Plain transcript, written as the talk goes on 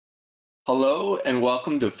Hello and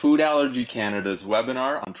welcome to Food Allergy Canada's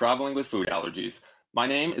webinar on traveling with food allergies. My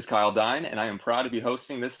name is Kyle Dine and I am proud to be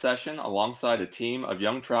hosting this session alongside a team of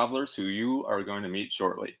young travelers who you are going to meet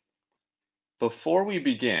shortly. Before we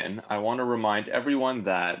begin, I want to remind everyone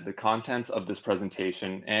that the contents of this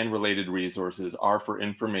presentation and related resources are for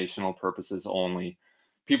informational purposes only.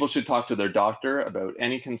 People should talk to their doctor about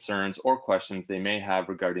any concerns or questions they may have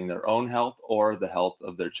regarding their own health or the health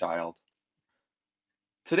of their child.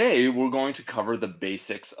 Today, we're going to cover the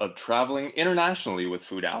basics of traveling internationally with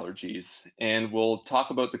food allergies, and we'll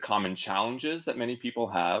talk about the common challenges that many people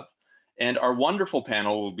have. And our wonderful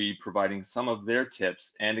panel will be providing some of their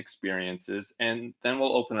tips and experiences, and then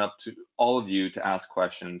we'll open up to all of you to ask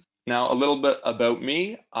questions. Now, a little bit about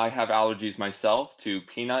me. I have allergies myself to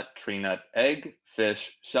peanut, tree nut, egg,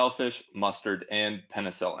 fish, shellfish, mustard, and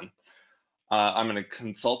penicillin. I'm a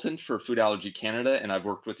consultant for Food Allergy Canada, and I've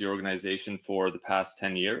worked with the organization for the past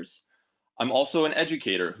 10 years. I'm also an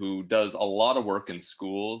educator who does a lot of work in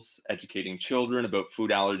schools, educating children about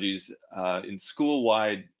food allergies in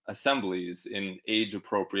school-wide assemblies in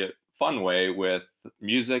age-appropriate, fun way with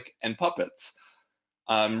music and puppets.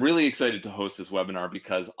 I'm really excited to host this webinar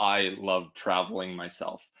because I love traveling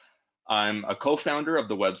myself. I'm a co-founder of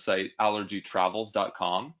the website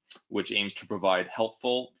allergytravels.com, which aims to provide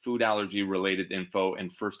helpful food allergy related info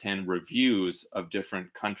and firsthand reviews of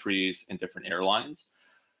different countries and different airlines.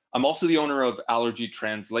 I'm also the owner of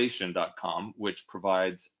allergytranslation.com, which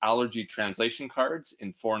provides allergy translation cards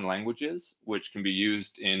in foreign languages, which can be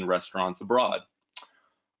used in restaurants abroad.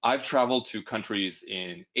 I've traveled to countries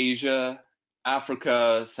in Asia,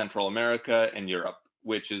 Africa, Central America, and Europe,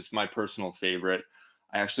 which is my personal favorite.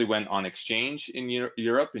 I actually went on exchange in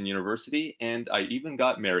Europe in university, and I even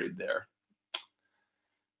got married there.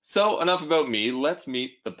 So enough about me, let's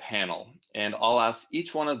meet the panel, and I'll ask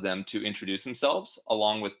each one of them to introduce themselves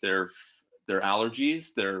along with their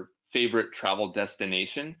allergies, their favorite travel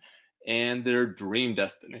destination, and their dream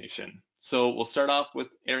destination. So we'll start off with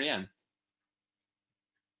Ariane.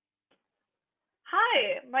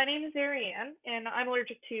 Hi, my name is Ariane, and I'm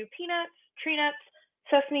allergic to peanuts, tree nuts,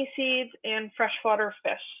 sesame seeds, and freshwater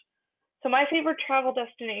fish. So my favorite travel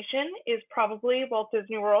destination is probably Walt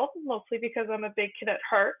Disney World, mostly because I'm a big kid at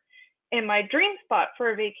heart. And my dream spot for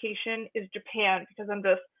a vacation is Japan because I'm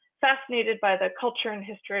just fascinated by the culture and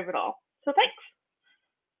history of it all. So thanks.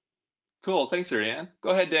 Cool, thanks Ariane. Go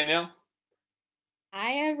ahead, Danielle.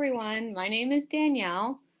 Hi everyone, my name is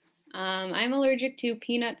Danielle. I'm allergic to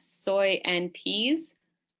peanuts, soy, and peas.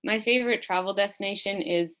 My favorite travel destination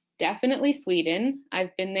is definitely Sweden.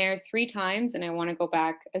 I've been there 3 times and I want to go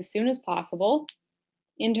back as soon as possible.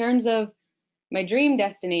 In terms of my dream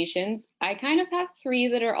destinations, I kind of have 3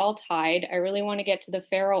 that are all tied. I really want to get to the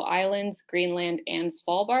Faroe Islands, Greenland, and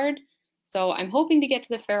Svalbard. So I'm hoping to get to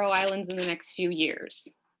the Faroe Islands in the next few years.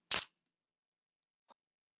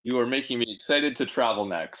 You are making me excited to travel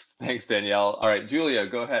next. Thanks, Danielle. All right, Julia,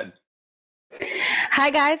 go ahead. Hi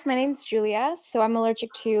guys, my name is Julia. So I'm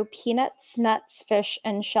allergic to peanuts, nuts, fish,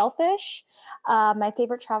 and shellfish. My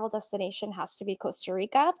favorite travel destination has to be Costa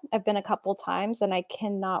Rica. I've been a couple times and I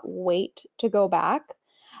cannot wait to go back.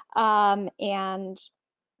 And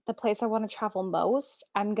the place I want to travel most,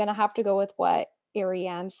 I'm gonna have to go with what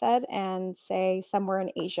Ariane said and say somewhere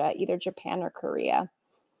in Asia, either Japan or Korea.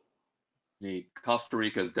 Neat. Costa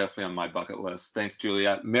Rica is definitely on my bucket list. Thanks,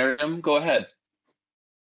 Julia. Miriam, go ahead.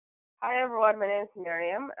 Hi everyone, my name is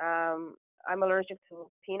Miriam. I'm allergic to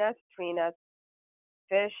peanuts, tree nuts,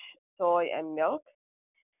 fish, soy, and milk.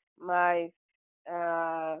 My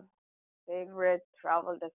favorite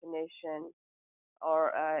travel destination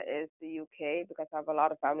is the UK because I have a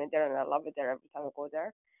lot of family there and I love it there every time I go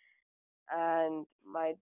there. And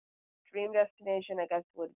my dream destination, I guess,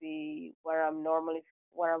 would be where I'm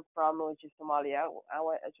from, which is Somalia.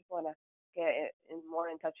 I just want to get more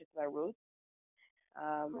in touch with my roots.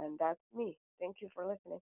 And that's me. Thank you for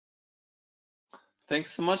listening.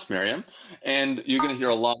 Thanks so much, Miriam. And you're going to hear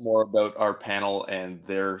a lot more about our panel and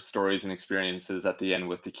their stories and experiences at the end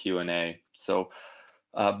with the Q&A. So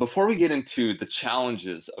before we get into the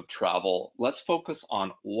challenges of travel, let's focus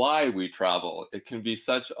on why we travel. It can be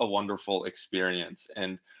such a wonderful experience.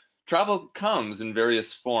 And travel comes in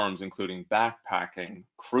various forms, including backpacking,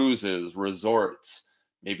 cruises, resorts,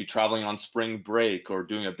 maybe traveling on spring break or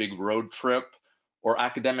doing a big road trip or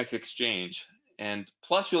academic exchange. And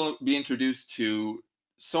plus, you'll be introduced to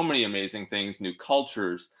so many amazing things, new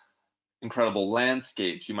cultures, incredible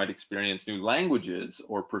landscapes. You might experience new languages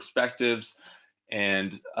or perspectives.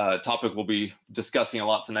 And a topic we'll be discussing a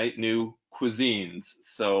lot tonight, new cuisines.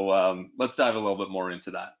 So let's dive a little bit more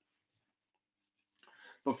into that.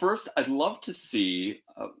 But first, I'd love to see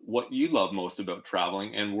what you love most about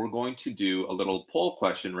traveling, and we're going to do a little poll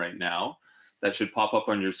question right now that should pop up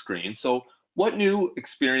on your screen. So, what new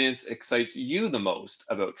experience excites you the most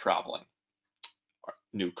about traveling?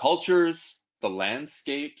 New cultures, the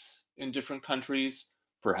landscapes in different countries,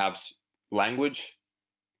 perhaps language,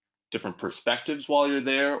 different perspectives while you're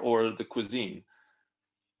there, or the cuisine?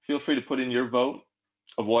 Feel free to put in your vote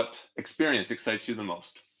of what experience excites you the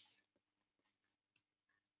most.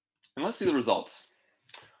 And let's see the results.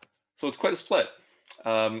 So it's quite a split,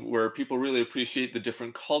 where people really appreciate the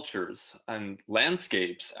different cultures and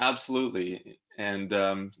landscapes, absolutely.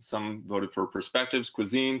 And some voted for perspectives,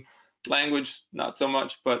 cuisine, language, not so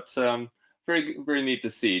much, but very, very neat to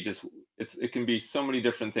see. Just it can be so many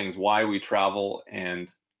different things why we travel, and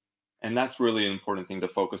that's really an important thing to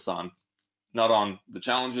focus on, not on the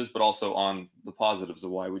challenges, but also on the positives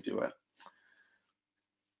of why we do it.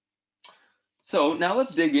 So now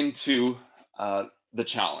let's dig into the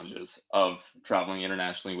challenges of traveling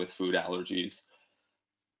internationally with food allergies.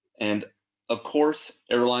 And of course,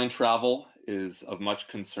 airline travel is of much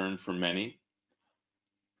concern for many.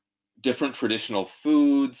 Different traditional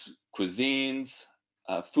foods, cuisines,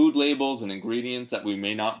 food labels and ingredients that we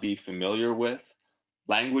may not be familiar with,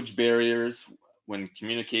 language barriers. When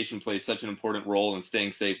communication plays such an important role in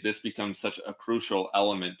staying safe, this becomes such a crucial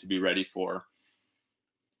element to be ready for.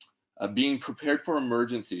 Being prepared for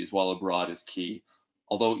emergencies while abroad is key.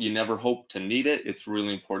 Although you never hope to need it, it's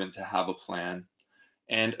really important to have a plan.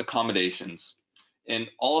 And accommodations. And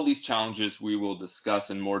all of these challenges we will discuss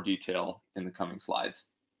in more detail in the coming slides.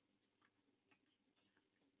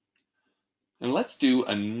 And let's do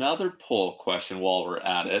another poll question while we're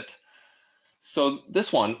at it. So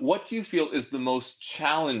this one, what do you feel is the most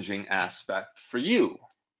challenging aspect for you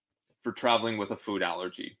for traveling with a food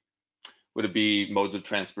allergy? Would it be modes of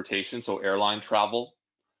transportation, so airline travel,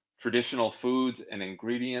 traditional foods and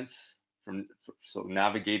ingredients, so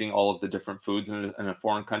navigating all of the different foods in a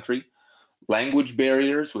foreign country? Language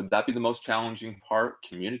barriers, would that be the most challenging part?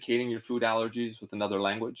 Communicating your food allergies with another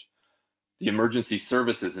language? The emergency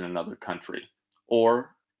services in another country?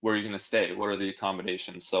 Or where are you going to stay? What are the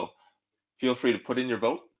accommodations? So feel free to put in your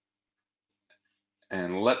vote,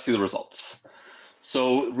 and let's see the results.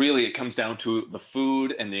 So really it comes down to the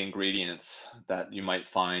food and the ingredients that you might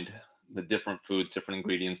find, the different foods, different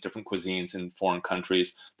ingredients, different cuisines in foreign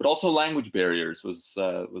countries, but also language barriers was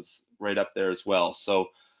right up there as well. So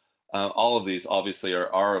all of these obviously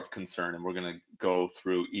are of concern, and we're going to go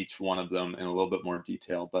through each one of them in a little bit more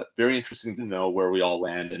detail, but very interesting to know where we all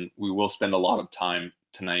land. And we will spend a lot of time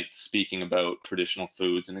tonight speaking about traditional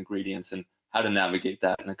foods and ingredients and how to navigate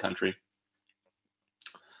that in a country.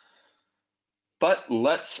 But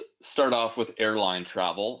let's start off with airline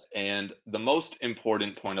travel. And the most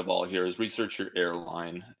important point of all here is research your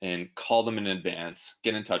airline and call them in advance,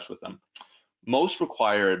 get in touch with them. Most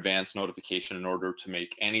require advance notification in order to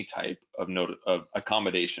make any type of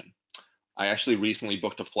accommodation. I actually recently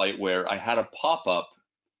booked a flight where I had a pop-up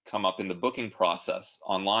come up in the booking process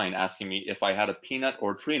online asking me if I had a peanut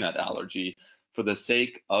or tree nut allergy for the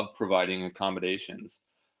sake of providing accommodations.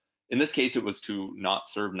 In this case, it was to not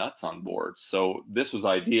serve nuts on board. So this was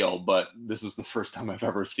ideal, but this was the first time I've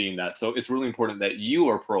ever seen that. So it's really important that you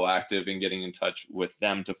are proactive in getting in touch with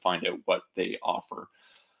them to find out what they offer.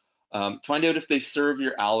 Find out if they serve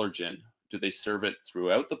your allergen. Do they serve it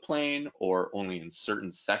throughout the plane or only in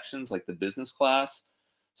certain sections like the business class?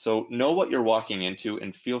 So know what you're walking into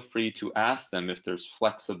and feel free to ask them if there's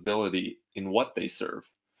flexibility in what they serve.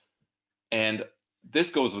 And this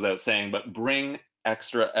goes without saying, but bring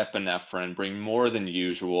extra epinephrine, bring more than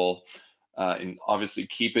usual, and obviously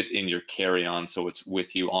keep it in your carry-on so it's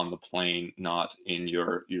with you on the plane, not in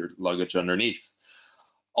your luggage underneath.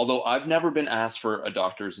 Although I've never been asked for a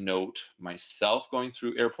doctor's note myself going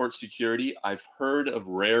through airport security, I've heard of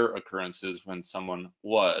rare occurrences when someone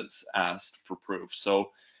was asked for proof.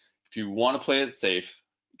 So if you want to play it safe,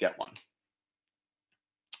 get one.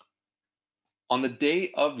 On the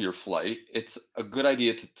day of your flight, it's a good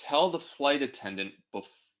idea to tell the flight attendant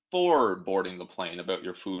before boarding the plane about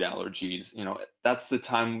your food allergies. You know, that's the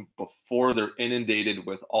time before they're inundated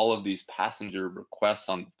with all of these passenger requests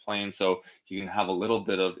on the plane, so you can have a little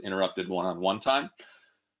bit of interrupted one-on-one time.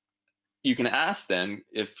 You can ask them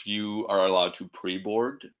if you are allowed to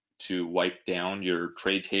pre-board, to wipe down your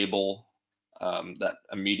tray table, that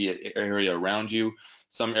immediate area around you.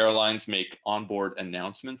 Some airlines make onboard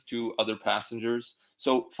announcements to other passengers.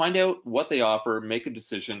 So find out what they offer, make a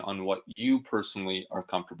decision on what you personally are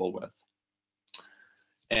comfortable with.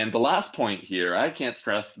 And the last point here, I can't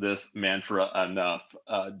stress this mantra enough,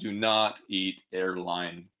 do not eat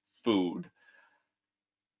airline food.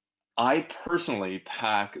 I personally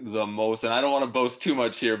pack the most, and I don't want to boast too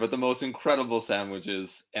much here, but the most incredible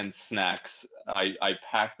sandwiches and snacks. I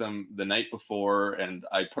pack them the night before, and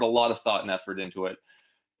I put a lot of thought and effort into it.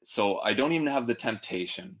 So I don't even have the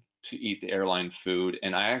temptation to eat the airline food.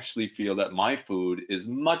 And I actually feel that my food is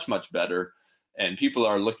much, much better. And people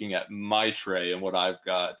are looking at my tray and what I've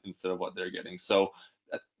got instead of what they're getting. So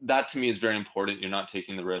that to me is very important. You're not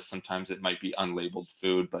taking the risk. Sometimes it might be unlabeled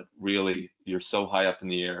food, but really you're so high up in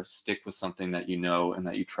the air. Stick with something that you know and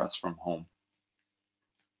that you trust from home.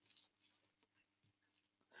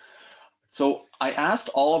 So I asked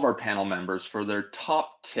all of our panel members for their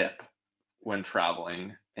top tip when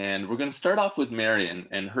traveling. And we're going to start off with Marion,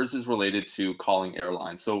 and hers is related to calling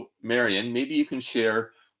airlines. So Marion, maybe you can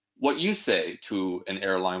share what you say to an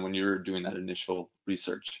airline when you're doing that initial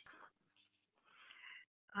research.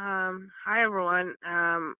 Hi everyone.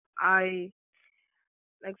 I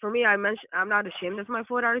like for me, I'm not ashamed of my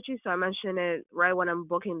food allergy, so I mention it right when I'm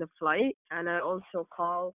booking the flight, and I also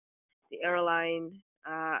call the airline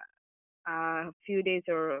a few days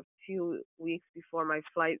or a few weeks before my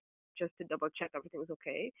flight just to double check everything's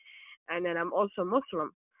okay. And then I'm also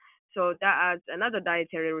Muslim, so that adds another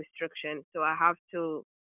dietary restriction. So I have to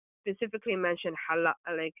specifically mention halal,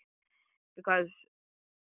 like because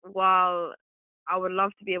while I would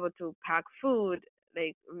love to be able to pack food,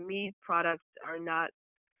 like meat products are not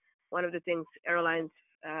one of the things airlines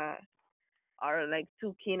uh, are like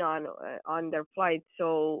too keen on their flights.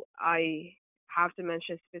 So I have to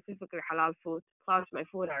mention specifically halal food plus my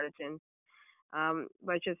food origin.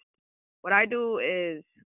 But just what I do is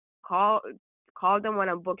call call them when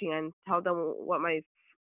I'm booking and tell them what my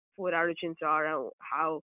food origins are and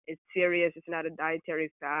how it's serious. It's not a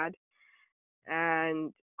dietary fad,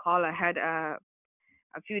 and call ahead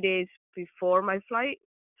a few days before my flight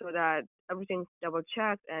so that everything's double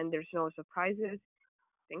checked and there's no surprises.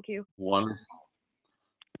 Thank you. Wonderful.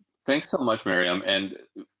 Thanks so much, Miriam. And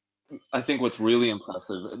I think what's really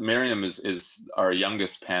impressive, Miriam is our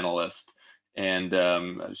youngest panelist, and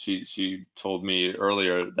she told me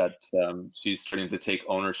earlier that she's starting to take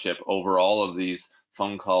ownership over all of these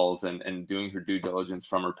phone calls and doing her due diligence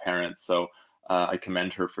from her parents. So I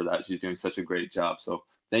commend her for that. She's doing such a great job. So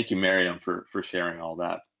thank you, Miriam, for sharing all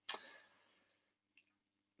that.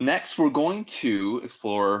 Next, we're going to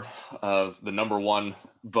explore the number one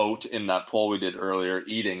vote in that poll we did earlier,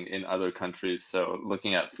 eating in other countries. So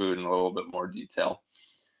looking at food in a little bit more detail.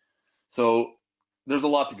 So there's a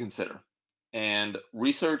lot to consider. And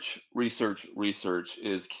research, research, research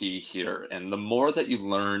is key here. And the more that you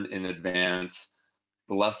learn in advance,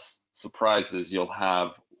 the less surprises you'll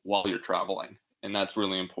have while you're traveling. And that's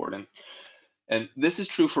really important. And this is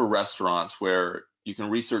true for restaurants where you can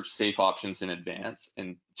research safe options in advance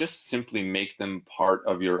and just simply make them part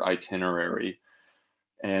of your itinerary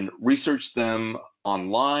and research them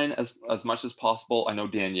online as much as possible. I know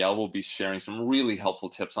Danielle will be sharing some really helpful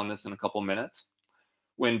tips on this in a couple minutes.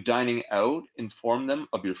 When dining out, inform them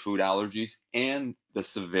of your food allergies and the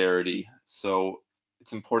severity. So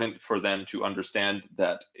it's important for them to understand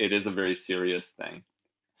that it is a very serious thing.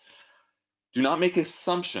 Do not make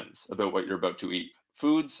assumptions about what you're about to eat.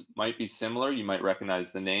 Foods might be similar, you might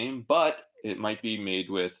recognize the name, but it might be made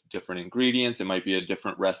with different ingredients. It might be a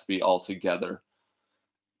different recipe altogether.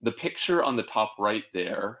 The picture on the top right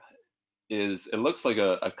there it looks like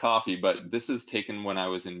a coffee, but this is taken when I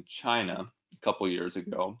was in China a couple years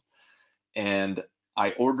ago. And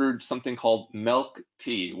I ordered something called milk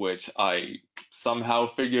tea, which I somehow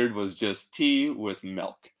figured was just tea with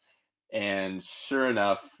milk. And sure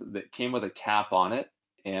enough, that came with a cap on it.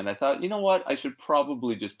 And I thought, you know what? I should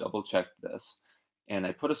probably just double check this. And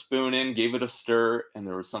I put a spoon in, gave it a stir, and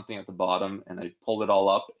there was something at the bottom. And I pulled it all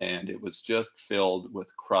up, and it was just filled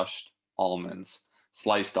with crushed almonds,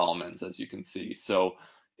 sliced almonds, as you can see. So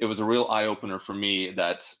it was a real eye opener for me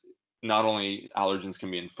that not only allergens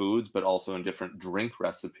can be in foods, but also in different drink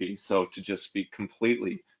recipes. So to just be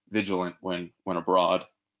completely vigilant when abroad.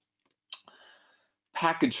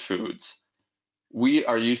 Packaged foods. We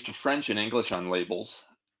are used to French and English on labels,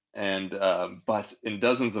 and but in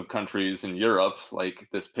dozens of countries in Europe, like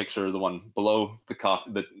this picture, the one below the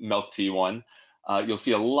coffee, the milk tea one, you'll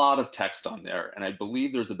see a lot of text on there, and I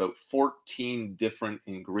believe there's about 14 different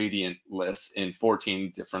ingredient lists in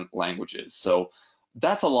 14 different languages. So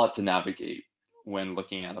that's a lot to navigate when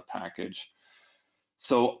looking at a package.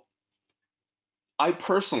 So I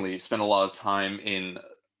personally spend a lot of time in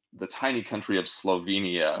the tiny country of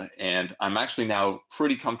Slovenia, and I'm actually now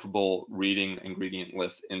pretty comfortable reading ingredient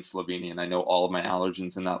lists in Slovenian. I know all of my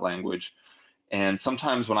allergens in that language. And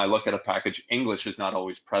sometimes when I look at a package, English is not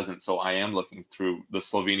always present, so I am looking through the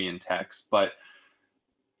Slovenian text. But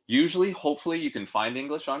Usually, hopefully, you can find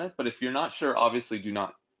English on it, but if you're not sure, obviously do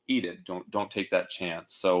not eat it. Don't take that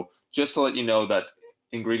chance. So just to let you know that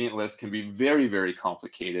ingredient lists can be very, very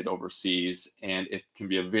complicated overseas, and it can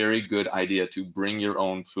be a very good idea to bring your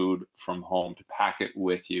own food from home, to pack it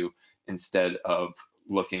with you instead of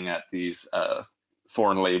looking at these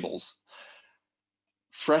foreign labels.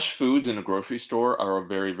 Fresh foods in a grocery store are a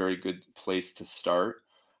very, very good place to start.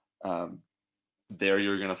 Um, there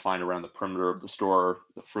you're going to find around the perimeter of the store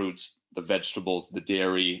the fruits, the vegetables, the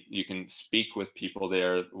dairy. You can speak with people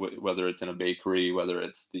there, whether it's in a bakery, whether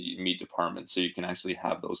it's the meat department, so you can actually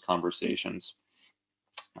have those conversations.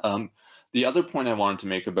 The other point I wanted to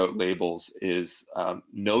make about labels is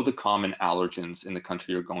know the common allergens in the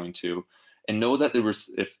country you're going to, and know that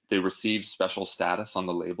if they receive special status on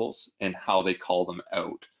the labels and how they call them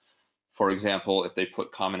out. For example, if they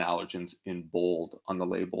put common allergens in bold on the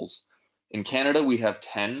labels. In Canada, we have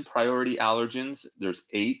 10 priority allergens. There's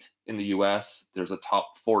 8 in the US. There's a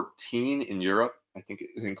top 14 in Europe. I think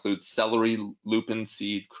it includes celery, lupin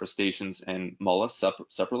seed, crustaceans, and mollusks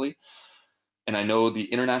separately. And I know the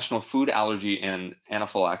International Food Allergy and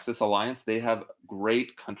Anaphylaxis Alliance, they have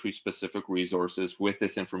great country-specific resources with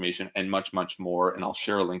this information and much, much more. And I'll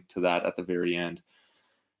share a link to that at the very end.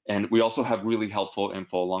 And we also have really helpful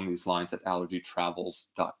info along these lines at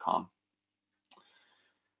allergytravels.com.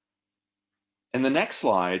 In the next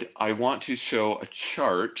slide, I want to show a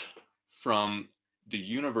chart from the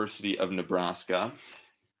University of Nebraska.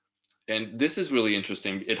 And this is really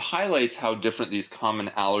interesting. It highlights how different these common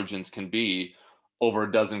allergens can be over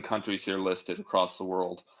a dozen countries here listed across the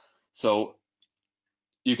world. So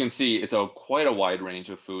you can see it's quite a wide range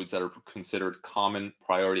of foods that are considered common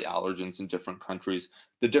priority allergens in different countries.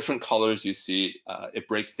 The different colors you see, it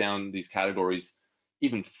breaks down these categories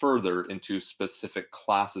even further into specific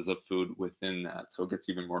classes of food within that. So it gets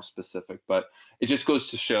even more specific, but it just goes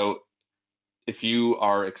to show if you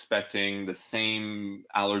are expecting the same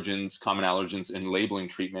allergens, common allergens in labeling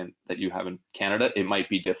treatment that you have in Canada, it might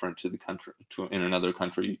be different to the country, in another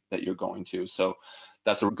country that you're going to. So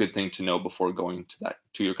that's a good thing to know before going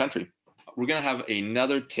to your country. We're going to have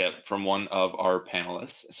another tip from one of our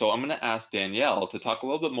panelists. So I'm going to ask Danielle to talk a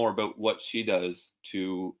little bit more about what she does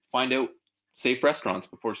to find out safe restaurants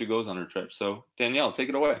before she goes on her trip. So Danielle, take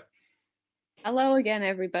it away. Hello again,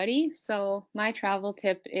 everybody. So my travel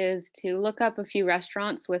tip is to look up a few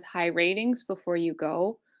restaurants with high ratings before you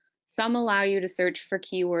go. Some allow you to search for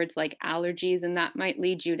keywords like allergies, and that might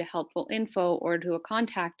lead you to helpful info or to a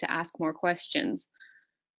contact to ask more questions.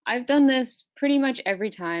 I've done this pretty much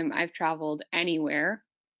every time I've traveled anywhere.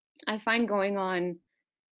 I find going on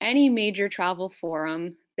any major travel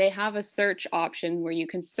forum, they have a search option where you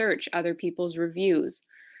can search other people's reviews.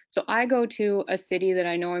 So I go to a city that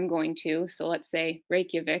I know I'm going to, so let's say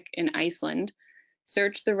Reykjavik in Iceland,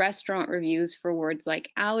 search the restaurant reviews for words like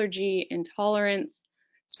allergy, intolerance,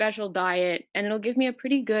 special diet, and it'll give me a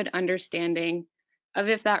pretty good understanding of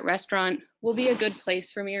if that restaurant will be a good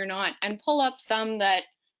place for me or not, and pull up some that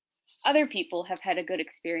other people have had a good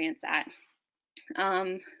experience at.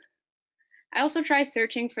 I also try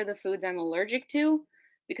searching for the foods I'm allergic to,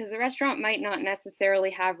 because the restaurant might not necessarily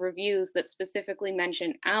have reviews that specifically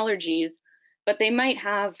mention allergies, but they might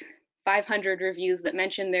have 500 reviews that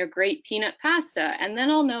mention their great peanut pasta, and then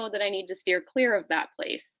I'll know that I need to steer clear of that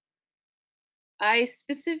place. I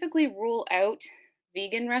specifically rule out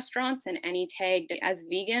vegan restaurants and any tagged as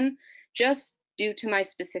vegan, just due to my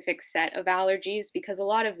specific set of allergies, because a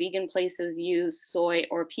lot of vegan places use soy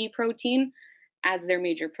or pea protein as their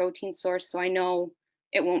major protein source, so I know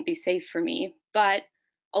it won't be safe for me. But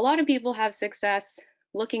a lot of people have success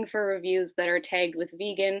looking for reviews that are tagged with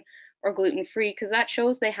vegan or gluten-free, because that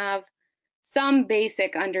shows they have some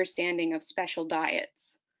basic understanding of special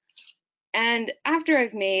diets. And after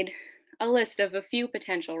I've made a list of a few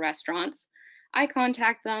potential restaurants, I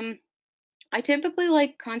contact them. I typically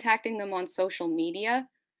like contacting them on social media,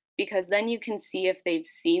 because then you can see if they've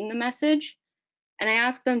seen the message. And I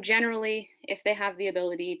ask them generally if they have the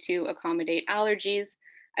ability to accommodate allergies.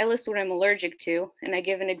 I list what I'm allergic to, and I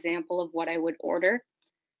give an example of what I would order.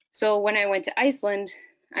 So when I went to Iceland,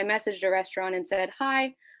 I messaged a restaurant and said,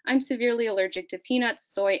 "Hi, I'm severely allergic to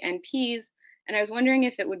peanuts, soy, and peas, and I was wondering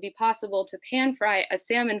if it would be possible to pan fry a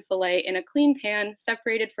salmon fillet in a clean pan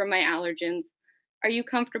separated from my allergens. Are you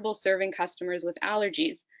comfortable serving customers with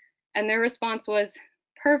allergies?" And their response was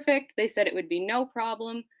perfect. They said it would be no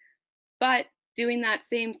problem. But doing that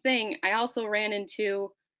same thing, I also ran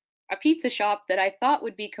into a pizza shop that I thought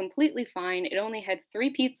would be completely fine. It only had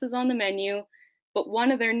 3 pizzas on the menu, but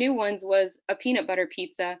one of their new ones was a peanut butter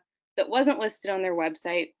pizza that wasn't listed on their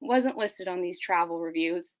website, wasn't listed on these travel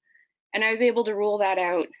reviews. And I was able to rule that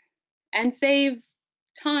out and save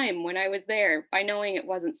time when I was there by knowing it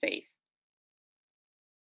wasn't safe.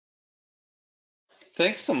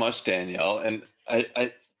 Thanks so much, Danielle. And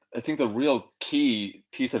I think the real key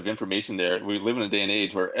piece of information there, we live in a day and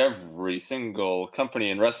age where every single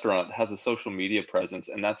company and restaurant has a social media presence,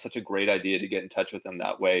 and that's such a great idea to get in touch with them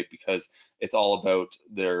that way because it's all about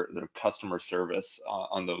their customer service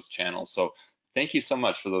on those channels. So thank you so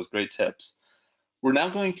much for those great tips. We're now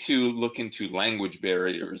going to look into language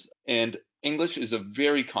barriers, and English is a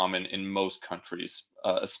very common in most countries,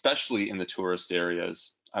 especially in the tourist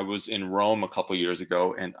areas. I was in Rome a couple years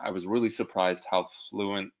ago, and I was really surprised how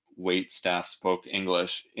fluent wait staff spoke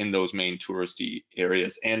English in those main touristy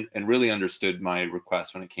areas and really understood my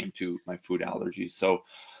request when it came to my food allergies. So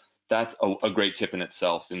that's a great tip in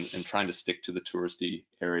itself in trying to stick to the touristy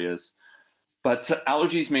areas. But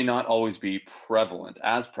allergies may not always be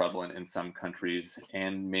as prevalent in some countries,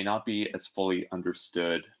 and may not be as fully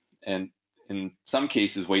understood. And in some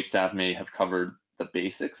cases, waitstaff may have covered the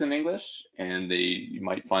basics in English, and you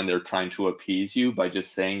might find they're trying to appease you by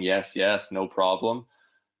just saying yes, yes, no problem.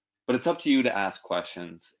 But it's up to you to ask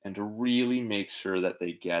questions and to really make sure that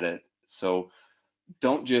they get it. So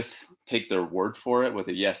don't just take their word for it with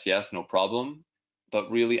a yes, yes, no problem,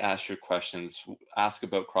 but really ask your questions. Ask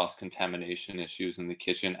about cross-contamination issues in the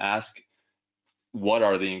kitchen. Ask what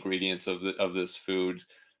are the ingredients of this food?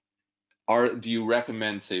 Do you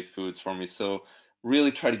recommend safe foods for me? So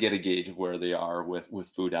really try to get a gauge of where they are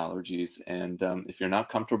with food allergies. And if you're not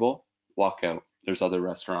comfortable, walk out. There's other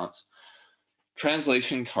restaurants.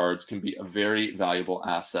 Translation cards can be a very valuable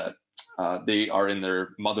asset. They are in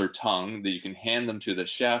their mother tongue that you can hand them to the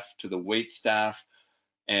chef, to the wait staff,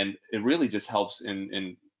 and it really just helps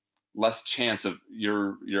in less chance of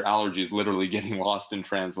your allergies literally getting lost in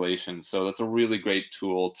translation. So that's a really great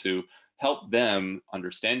tool to help them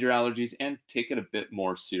understand your allergies and take it a bit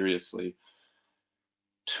more seriously.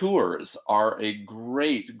 Tours are a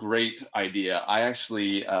great idea. I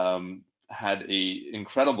actually had a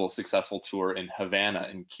incredible successful tour in Havana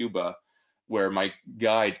in Cuba, where my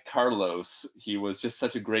guide Carlos, he was just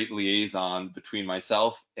such a great liaison between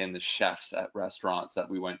myself and the chefs at restaurants that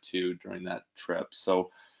we went to during that trip. So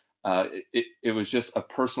it was just a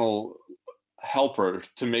personal helper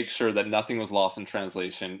to make sure that nothing was lost in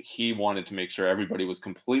translation. He wanted to make sure everybody was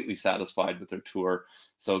completely satisfied with their tour.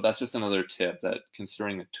 So that's just another tip, that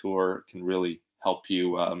considering a tour can really help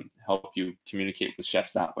you communicate with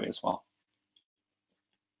chefs that way as well.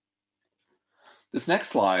 This next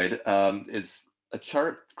slide is a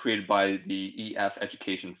chart created by the EF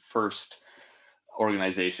Education First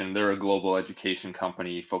organization. They're a global education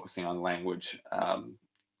company focusing on language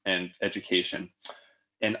and education.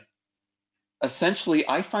 And essentially,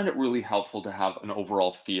 I find it really helpful to have an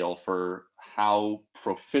overall feel for how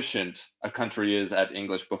proficient a country is at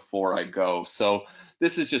English before I go. So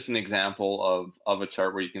this is just an example of a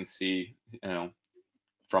chart where you can see,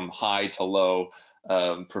 from high to low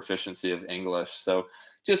proficiency of English. So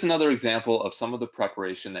just another example of some of the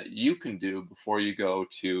preparation that you can do before you go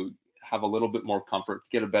to have a little bit more comfort,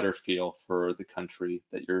 get a better feel for the country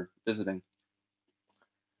that you're visiting.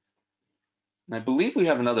 And I believe we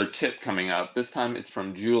have another tip coming up. This time it's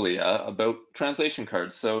from Julia about translation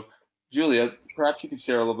cards. So Julia, perhaps you could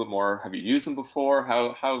share a little bit more. Have you used them before?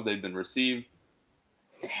 How have they been received?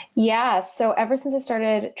 Yeah, so ever since I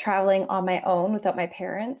started traveling on my own without my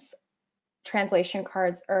parents, translation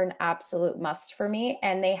cards are an absolute must for me,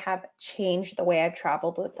 and they have changed the way I've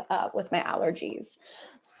traveled with my allergies.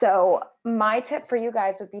 So my tip for you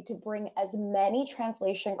guys would be to bring as many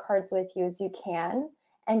translation cards with you as you can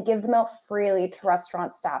and give them out freely to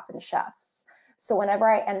restaurant staff and chefs. So whenever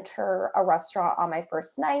I enter a restaurant on my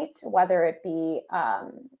first night, whether it be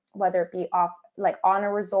off like on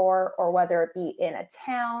a resort or whether it be in a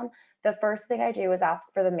town, the first thing I do is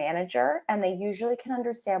ask for the manager, and they usually can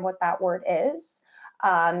understand what that word is,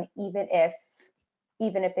 even if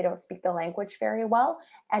they don't speak the language very well,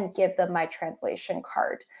 and give them my translation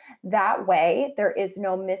card. That way, there is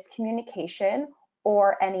no miscommunication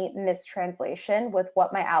or any mistranslation with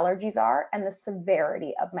what my allergies are and the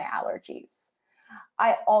severity of my allergies.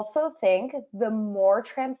 I also think the more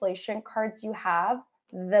translation cards you have,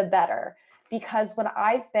 the better. Because when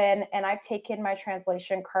I've been and I've taken my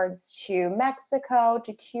translation cards to Mexico,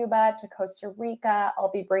 to Cuba, to Costa Rica,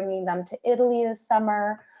 I'll be bringing them to Italy this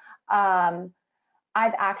summer. I've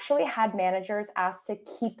actually had managers ask to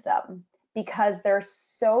keep them because they're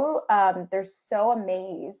so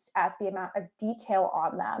amazed at the amount of detail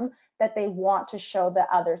on them that they want to show the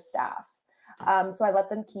other staff. So I let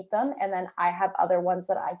them keep them, and then I have other ones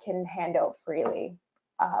that I can hand out freely,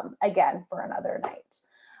 again, for another night.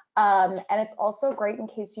 And it's also great in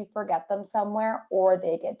case you forget them somewhere or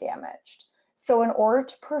they get damaged. So in order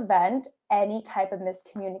to prevent any type of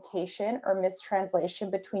miscommunication or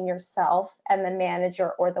mistranslation between yourself and the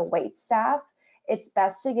manager or the wait staff, it's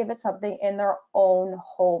best to give it something in their own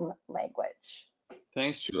home language.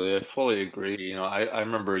 Thanks, Julie. I fully agree. I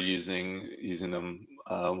remember using them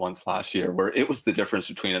once last year, where it was the difference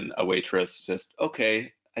between a waitress just,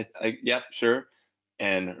 okay, yep, sure,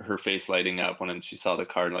 and her face lighting up when she saw the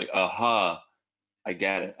card, like, aha, I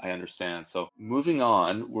get it, I understand. So moving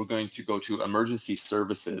on, we're going to go to emergency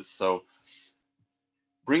services. So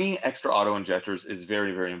bringing extra auto injectors is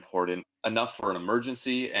very, very important. Enough for an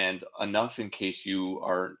emergency and enough in case you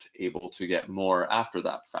aren't able to get more after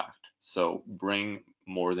that fact. So bring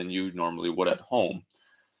more than you normally would at home.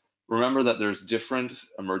 Remember that there's different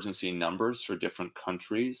emergency numbers for different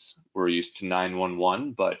countries. We're used to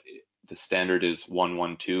 911, but the standard is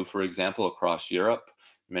 112, for example, across Europe.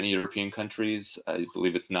 Many European countries, I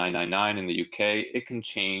believe it's 999 in the UK. It can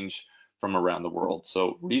change from around the world.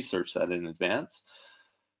 So research that in advance.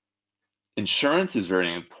 Insurance is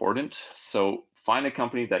very important. So find a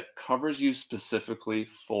company that covers you specifically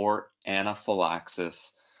for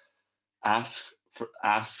anaphylaxis. Ask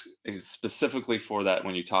specifically for that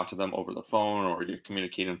when you talk to them over the phone or you're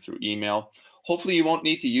communicating through email. Hopefully you won't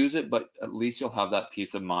need to use it, but at least you'll have that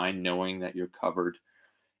peace of mind knowing that you're covered.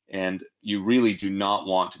 And you really do not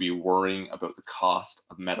want to be worrying about the cost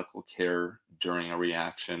of medical care during a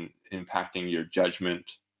reaction, impacting your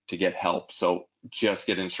judgment to get help. So just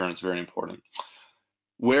get insurance, very important.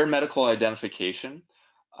 Wear medical identification.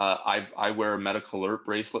 I wear a medical alert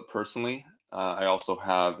bracelet personally. I also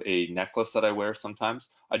have a necklace that I wear sometimes.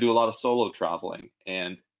 I do a lot of solo traveling,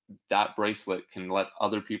 and that bracelet can let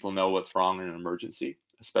other people know what's wrong in an emergency,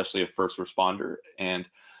 especially a first responder. And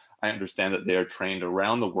I understand that they are trained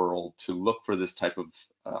around the world to look for this type of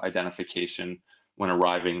identification when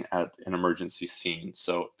arriving at an emergency scene.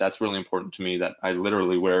 So that's really important to me, that I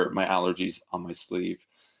literally wear my allergies on my sleeve.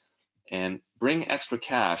 And bring extra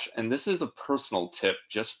cash. And this is a personal tip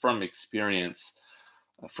just from experience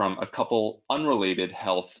from a couple unrelated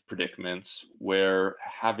health predicaments where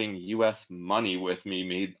having US money with me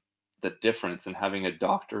made the difference in having a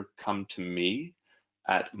doctor come to me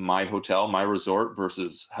at my hotel, my resort,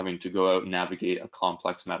 versus having to go out and navigate a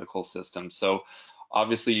complex medical system. So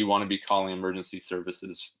obviously you want to be calling emergency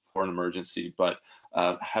services for an emergency, but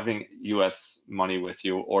having US money with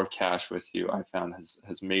you or cash with you, I found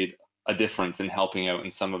has made a difference in helping out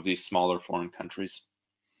in some of these smaller foreign countries.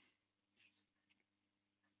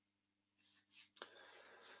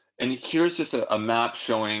 And here's just a map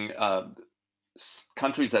showing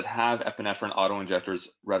countries that have epinephrine auto-injectors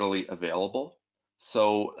readily available.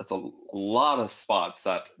 So it's a lot of spots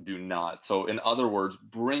that do not. So in other words,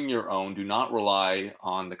 bring your own. Do not rely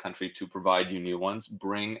on the country to provide you new ones.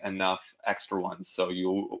 Bring enough extra ones so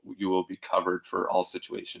you will be covered for all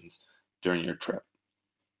situations during your trip.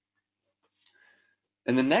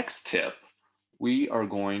 And the next tip, we are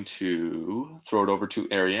going to throw it over to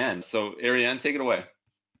Ariane. So Ariane, take it away.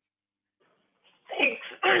 Thanks.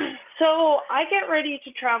 So I get ready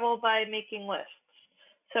to travel by making lists.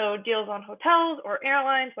 So deals on hotels or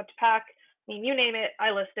airlines, what to pack. I mean, you name it,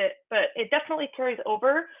 I list it, but it definitely carries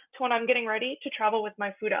over to when I'm getting ready to travel with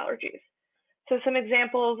my food allergies. So some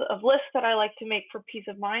examples of lists that I like to make for peace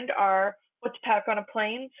of mind are what to pack on a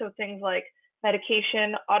plane. So things like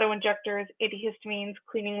medication, auto injectors, antihistamines,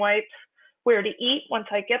 cleaning wipes, where to eat once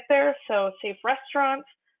I get there. So safe restaurants,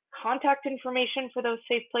 contact information for those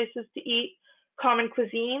safe places to eat, common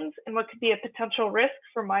cuisines, and what could be a potential risk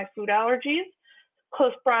for my food allergies,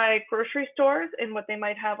 close by grocery stores and what they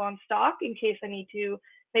might have on stock in case I need to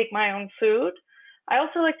make my own food. I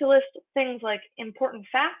also like to list things like important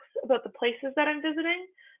facts about the places that I'm visiting.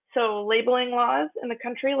 So labeling laws in the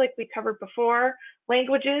country, like we covered before,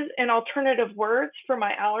 languages and alternative words for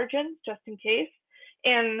my allergens, just in case.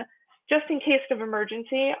 And just in case of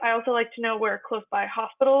emergency, I also like to know where close by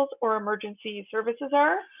hospitals or emergency services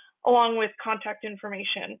are, along with contact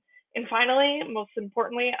information. And finally, most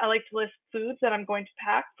importantly, I like to list foods that I'm going to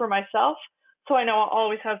pack for myself so I know I'll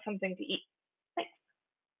always have something to eat. Thanks.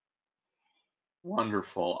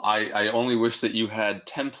 Wonderful. I only wish that you had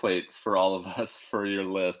templates for all of us for your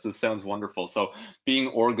list. This sounds wonderful. So being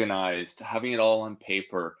organized, having it all on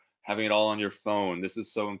paper, having it all on your phone, this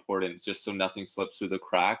is so important, just so nothing slips through the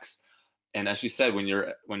cracks. And as you said, when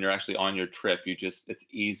you're actually on your trip, it's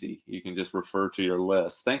easy. You can just refer to your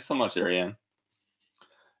list. Thanks so much, Ariane.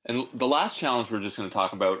 And the last challenge we're just going to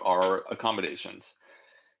talk about are accommodations.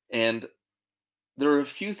 And there are a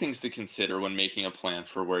few things to consider when making a plan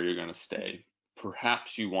for where you're going to stay.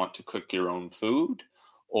 Perhaps you want to cook your own food,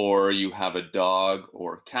 or you have a dog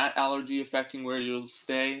or cat allergy affecting where you'll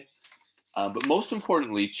stay. But most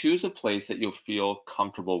importantly, choose a place that you'll feel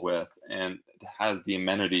comfortable with and has the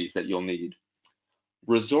amenities that you'll need.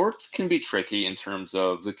 Resorts can be tricky in terms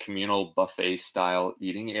of the communal buffet style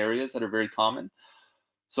eating areas that are very common.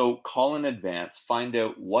 So call in advance, find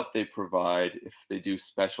out what they provide, if they do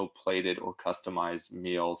special plated or customized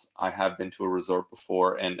meals. I have been to a resort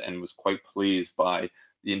before and was quite pleased by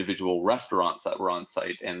the individual restaurants that were on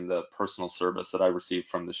site and the personal service that I received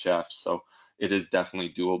from the chefs. So it is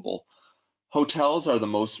definitely doable. Hotels are the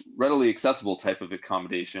most readily accessible type of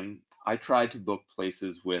accommodation. I try to book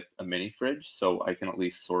places with a mini fridge so I can at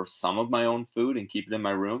least source some of my own food and keep it in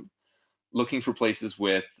my room. Looking for places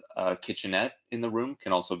with a kitchenette in the room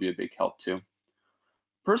can also be a big help too.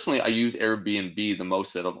 Personally, I use Airbnb the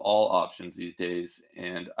most out of all options these days,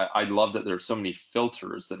 and I love that there are so many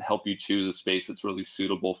filters that help you choose a space that's really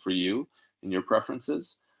suitable for you and your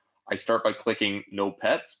preferences. I start by clicking no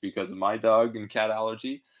pets because of my dog and cat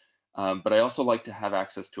allergy, but I also like to have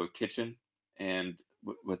access to a kitchen, and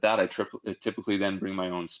with that, I typically then bring my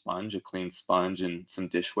own sponge, a clean sponge, and some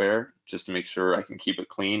dishware just to make sure I can keep it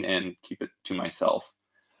clean and keep it to myself.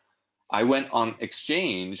 I went on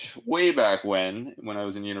exchange way back when I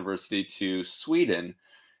was in university to Sweden,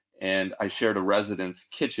 and I shared a residence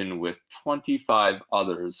kitchen with 25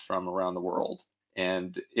 others from around the world.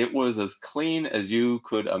 And it was as clean as you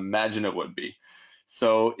could imagine it would be.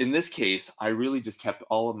 So in this case, I really just kept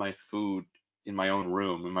all of my food in my own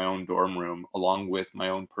room, in my own dorm room, along with my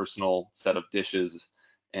own personal set of dishes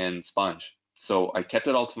and sponge. So I kept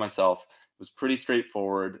it all to myself. It was pretty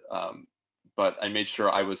straightforward. But I made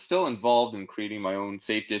sure I was still involved in creating my own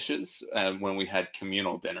safe dishes when we had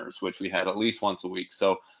communal dinners, which we had at least once a week.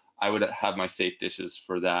 So I would have my safe dishes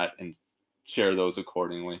for that and share those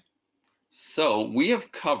accordingly. So we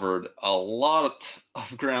have covered a lot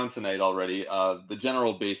of ground tonight already, the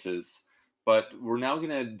general bases, but we're now going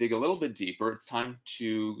to dig a little bit deeper. It's time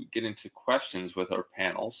to get into questions with our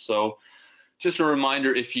panel. So just a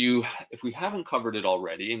reminder, if we haven't covered it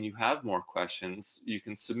already and you have more questions, you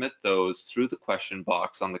can submit those through the question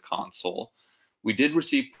box on the console. We did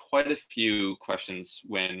receive quite a few questions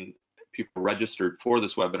when people registered for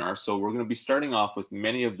this webinar, so we're going to be starting off with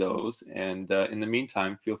many of those, and in the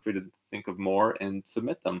meantime, feel free to think of more and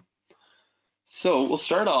submit them. So we'll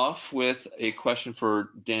start off with a question for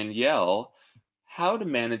Danielle: how to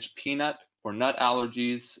manage peanut or nut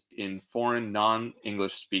allergies in foreign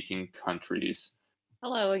non-English speaking countries?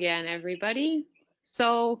 Hello again, everybody.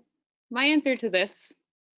 So my answer to this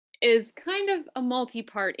is kind of a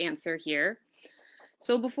multi-part answer here.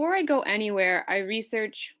 So before I go anywhere, I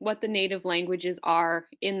research what the native languages are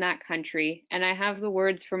in that country, and I have the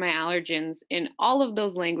words for my allergens in all of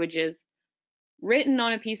those languages written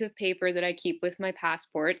on a piece of paper that I keep with my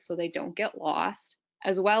passport so they don't get lost,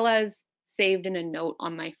 as well as saved in a note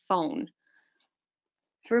on my phone.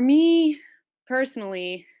 For me,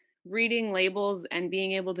 personally, reading labels and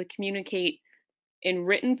being able to communicate in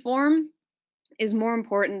written form is more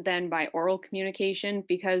important than by oral communication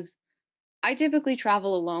because I typically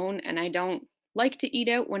travel alone and I don't like to eat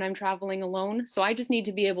out when I'm traveling alone, so I just need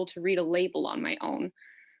to be able to read a label on my own.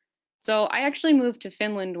 So I actually moved to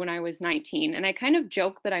Finland when I was 19, and I kind of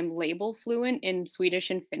joke that I'm label fluent in Swedish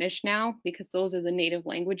and Finnish now because those are the native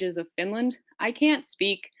languages of Finland. I can't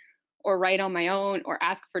speak or write on my own or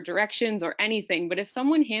ask for directions or anything, but if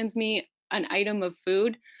someone hands me an item of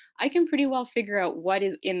food, I can pretty well figure out what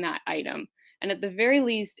is in that item, and at the very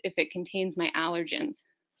least, if it contains my allergens.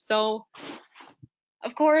 So,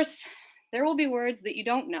 of course, there will be words that you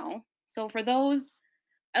don't know. So for those,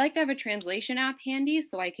 I like to have a translation app handy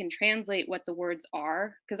so I can translate what the words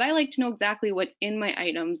are, because I like to know exactly what's in my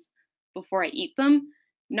items before I eat them,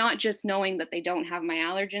 not just knowing that they don't have my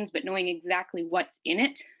allergens, but knowing exactly what's in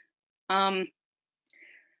it.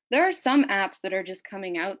 There are some apps that are just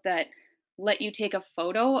coming out that let you take a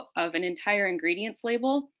photo of an entire ingredients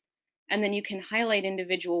label, and then you can highlight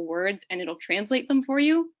individual words and it'll translate them for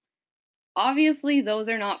you. Obviously, those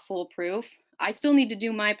are not foolproof. I still need to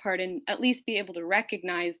do my part and at least be able to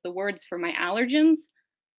recognize the words for my allergens,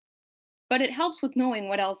 but it helps with knowing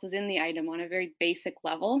what else is in the item on a very basic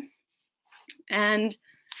level. And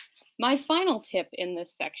my final tip in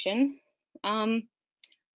this section, I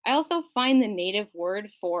also find the native word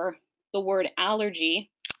for the word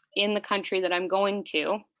allergy in the country that I'm going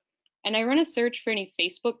to, and I run a search for any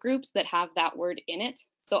Facebook groups that have that word in it.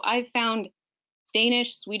 So I've found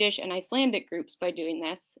Danish, Swedish, and Icelandic groups by doing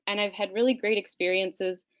this, and I've had really great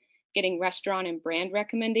experiences getting restaurant and brand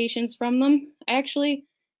recommendations from them. I actually,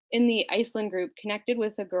 in the Iceland group, connected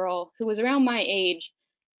with a girl who was around my age,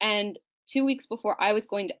 and 2 weeks before I was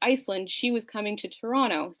going to Iceland, she was coming to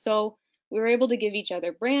Toronto. So we were able to give each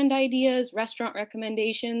other brand ideas, restaurant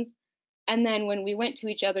recommendations, and then when we went to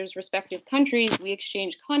each other's respective countries, we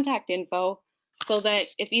exchanged contact info so that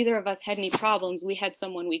if either of us had any problems, we had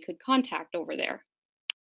someone we could contact over there.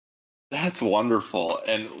 That's wonderful.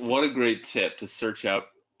 And what a great tip to search out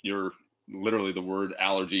your literally the word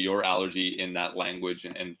allergy, your allergy in that language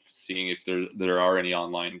and seeing if there are any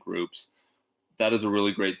online groups. That is a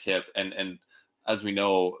really great tip. And as we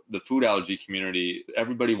know, the food allergy community,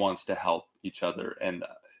 everybody wants to help each other, and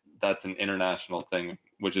that's an international thing,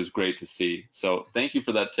 which is great to see. So thank you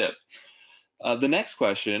for that tip. The next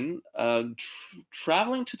question,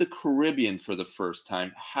 traveling to the Caribbean for the first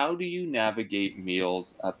time, how do you navigate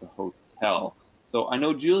meals at the hotel? So I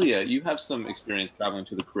know, Julia, you have some experience traveling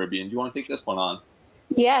to the Caribbean. Do you want to take this one on?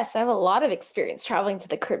 Yes, I have a lot of experience traveling to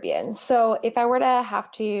the Caribbean. So if I were to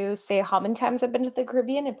have to say how many times I've been to the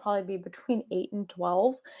Caribbean, it'd probably be between 8 and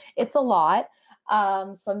 12. It's a lot.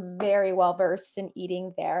 So I'm very well versed in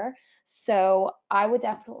eating there. So I would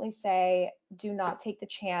definitely say do not take the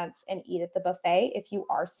chance and eat at the buffet if you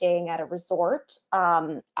are staying at a resort.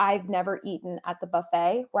 I've never eaten at the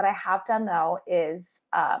buffet. What I have done though is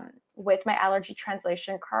with my allergy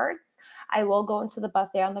translation cards, I will go into the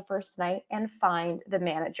buffet on the first night and find the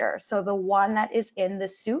manager. So the one that is in the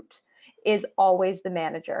suit is always the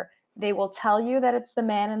manager. They will tell you that it's the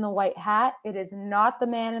man in the white hat. It is not the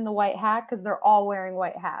man in the white hat because they're all wearing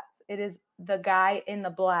white hats. It is the guy in the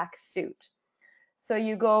black suit. So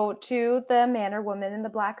you go to the man or woman in the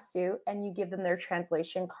black suit and you give them their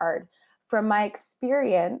translation card. From my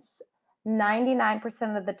experience,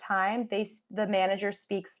 99% of the time, the manager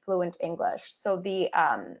speaks fluent English. So the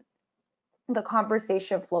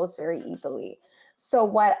conversation flows very easily. So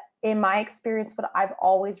what, in my experience, what I've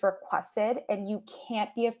always requested, and you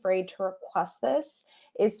can't be afraid to request this,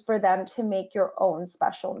 is for them to make your own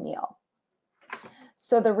special meal.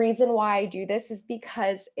 So the reason why I do this is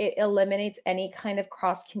because it eliminates any kind of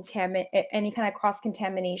cross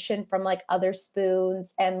contamination from like other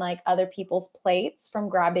spoons and like other people's plates from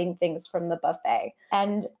grabbing things from the buffet.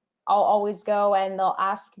 And I'll always go and they'll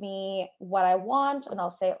ask me what I want, and I'll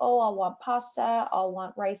say, oh, I'll want pasta, I'll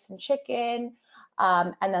want rice and chicken,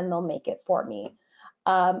 and then they'll make it for me.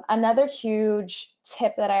 Another huge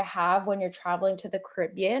tip that I have when you're traveling to the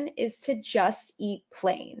Caribbean is to just eat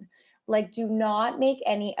plain. Like, do not make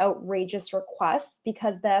any outrageous requests,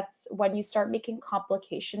 because that's when you start making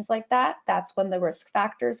complications like that, that's when the risk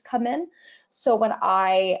factors come in. So when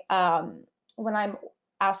I'm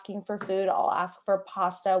asking for food, I'll ask for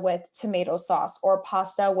pasta with tomato sauce or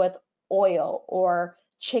pasta with oil or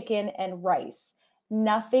chicken and rice.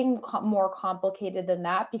 Nothing more complicated than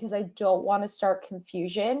that, because I don't want to start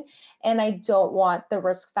confusion and I don't want the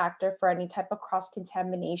risk factor for any type of cross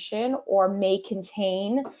contamination or may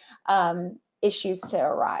contain issues to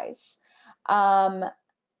arise.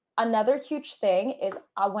 Another huge thing is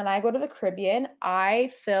when I go to the Caribbean,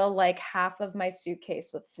 I fill like half of my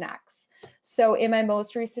suitcase with snacks. So in my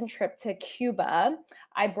most recent trip to Cuba,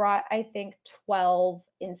 I brought, I think, 12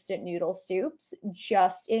 instant noodle soups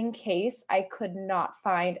just in case I could not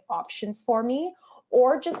find options for me,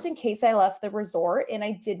 or just in case I left the resort and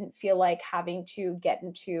I didn't feel like having to get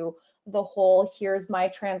into the whole, here's my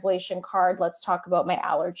translation card, let's talk about my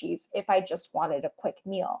allergies, if I just wanted a quick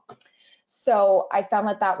meal. So I found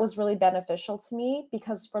that that was really beneficial to me,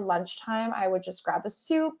 because for lunchtime, I would just grab a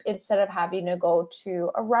soup instead of having to go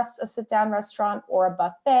to a sit-down restaurant or a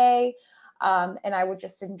buffet, and I would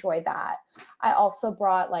just enjoy that. I also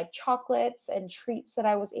brought like chocolates and treats that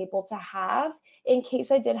I was able to have in case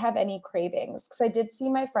I did have any cravings, because I did see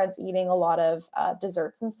my friends eating a lot of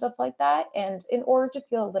desserts and stuff like that. And in order to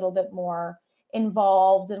feel a little bit more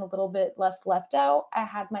involved and a little bit less left out, I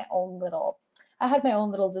had my own little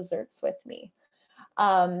desserts with me.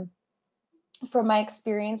 From my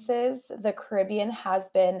experiences, the Caribbean has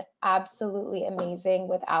been absolutely amazing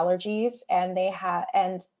with allergies,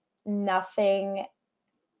 and nothing,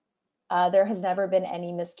 there has never been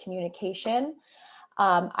any miscommunication.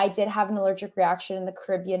 I did have an allergic reaction in the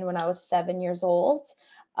Caribbean when I was 7 years old.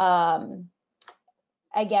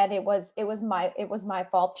 Again, it was my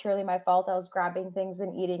fault, purely my fault. I was grabbing things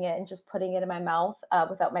and eating it and just putting it in my mouth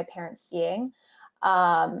without my parents seeing.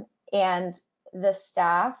 And the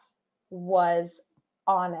staff was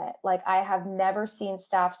on it. Like, I have never seen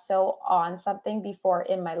staff so on something before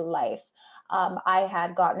in my life. I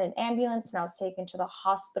had gotten an ambulance and I was taken to the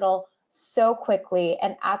hospital so quickly.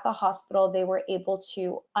 And at the hospital, they were able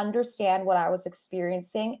to understand what I was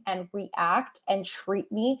experiencing and react and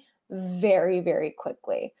treat me very, very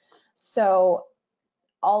quickly. So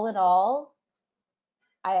all in all,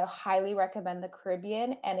 I highly recommend the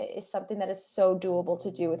Caribbean, and it is something that is so doable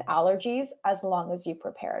to do with allergies as long as you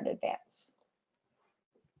prepare in advance.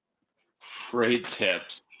 Great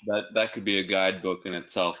tips. That could be a guidebook in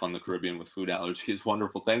itself on the Caribbean with food allergies.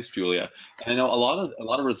 Wonderful. Thanks, Julia. And I know a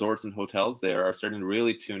lot of resorts and hotels there are starting to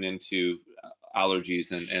really tune into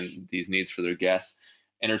allergies and these needs for their guests,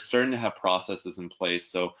 and are starting to have processes in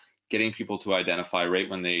place. So getting people to identify right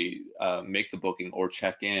when they make the booking or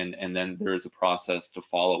check in, and then there's a process to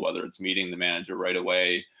follow, whether it's meeting the manager right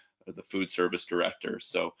away or the food service director.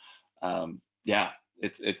 So yeah,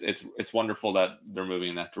 it's wonderful that they're moving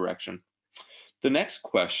in that direction. The next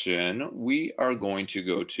question we are going to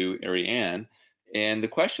go to Ariane, and the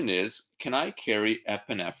question is, can I carry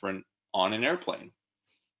epinephrine on an airplane?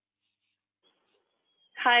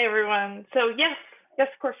 Hi, everyone. So yes, of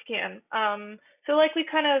course you can. So like we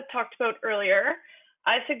kind of talked about earlier,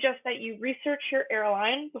 I suggest that you research your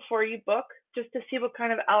airline before you book, just to see what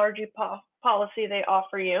kind of allergy policy they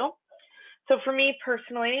offer you. So for me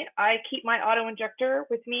personally, I keep my auto injector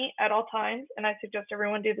with me at all times, and I suggest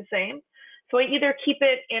everyone do the same. So I either keep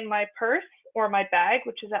it in my purse or my bag,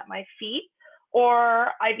 which is at my feet, or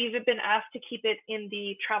I've even been asked to keep it in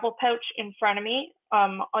the travel pouch in front of me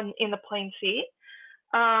in the plane seat.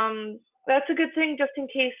 That's a good thing just in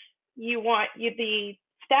case you want the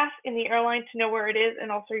staff in the airline to know where it is,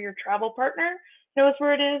 and also your travel partner knows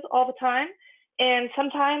where it is all the time. And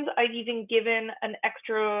sometimes I've even given an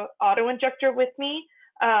extra auto injector with me.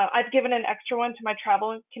 I've given an extra one to my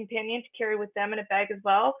travel companion to carry with them in a bag as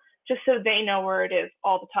well, just so they know where it is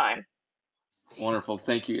all the time. Wonderful.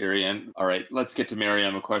 Thank you, Ariane. All right, let's get to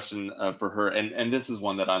Miriam, a question for her. And this is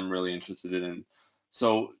one that I'm really interested in.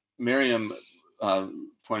 So Miriam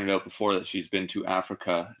pointed out before that she's been to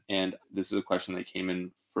Africa, and this is a question that came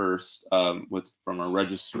in first from our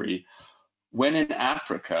registry. When in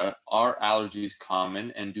Africa, are allergies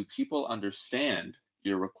common, and do people understand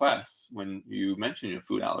your requests when you mention your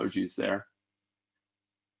food allergies there?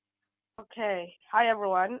 Okay. Hi,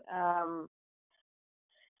 everyone.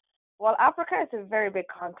 Well, Africa is a very big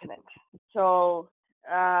continent. So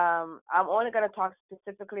I'm only going to talk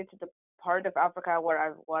specifically to the part of Africa where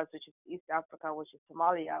I was, which is East Africa, which is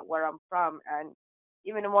Somalia, where I'm from, and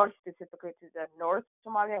even more specifically to the North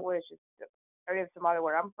Somalia, which is the area of Somalia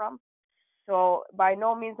where I'm from. So by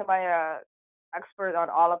no means am I a expert on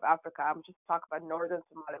all of Africa. I'm just talking about Northern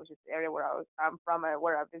Somalia, which is the area where I'm from and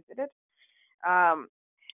where I visited. Um,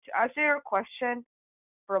 to answer your question,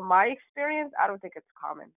 from my experience, I don't think it's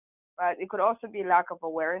common, but it could also be lack of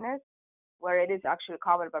awareness where it is actually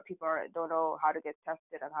common, but people don't know how to get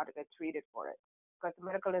tested and how to get treated for it because the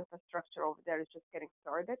medical infrastructure over there is just getting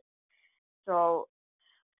started. So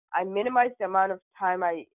I minimized the amount of time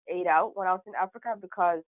I ate out when I was in Africa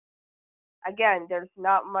because, again, there's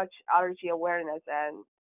not much allergy awareness. And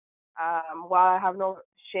while I have no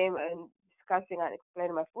shame in discussing and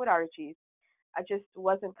explaining my food allergies, I just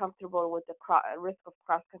wasn't comfortable with the risk of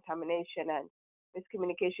cross contamination and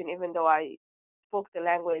miscommunication, even though I spoke the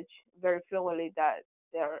language very fluently that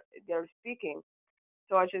they're speaking.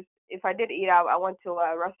 So if I did eat out, I went to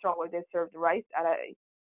a restaurant where they served rice, and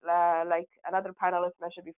like another panelist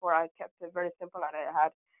mentioned before, I kept it very simple, and I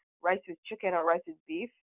had rice with chicken or rice with beef,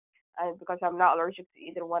 and because I'm not allergic to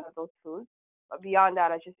either one of those foods. But beyond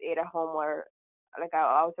that, I just ate at home where, like,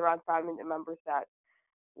 I was around family members that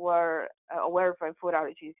were aware of my food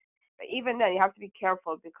allergies. But even then, you have to be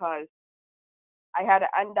careful because I had an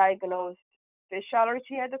undiagnosed fish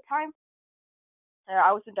allergy at the time.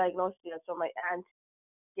 I wasn't diagnosed yet, so my aunt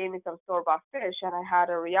gave me some store-bought fish, and I had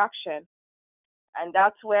a reaction. And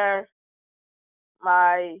that's where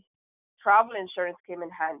my travel insurance came in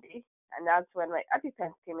handy, and that's when my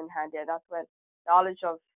EpiPens came in handy, and that's when knowledge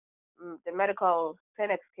of the medical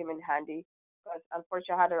clinics came in handy, because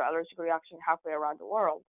unfortunately I had an allergic reaction halfway around the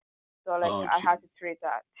world. So like Oh, I had to treat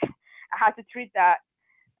that. I had to treat that.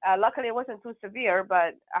 Luckily it wasn't too severe,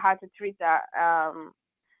 but I had to treat that.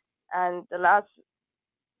 And the last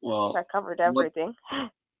I well, covered what everything.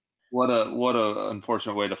 what a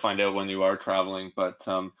unfortunate way to find out when you are traveling, but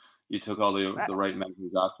you took all Right. the right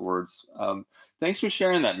measures afterwards. Thanks for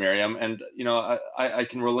sharing that, Miriam. And I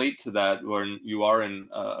can relate to that when you are in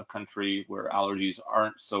a country where allergies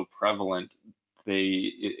aren't so prevalent.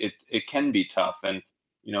 It can be tough, and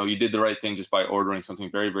you did the right thing just by ordering something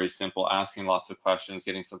very, very simple, asking lots of questions,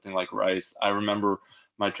 getting something like rice. I remember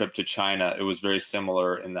my trip to China. It was very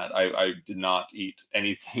similar in that I did not eat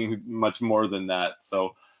anything much more than that.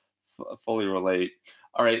 So fully relate.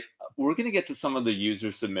 All right, we're going to get to some of the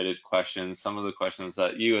user submitted questions, some of the questions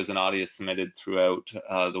that you as an audience submitted throughout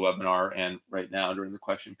the webinar and right now during the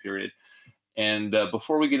question period. And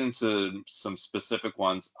before we get into some specific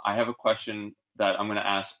ones, I have a question that I'm going to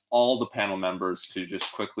ask all the panel members to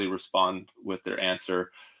just quickly respond with their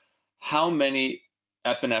answer. How many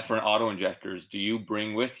epinephrine auto-injectors do you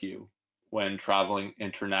bring with you when traveling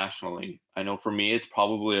internationally? I know for me, it's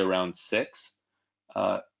probably around 6.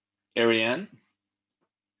 Ariane,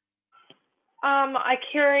 I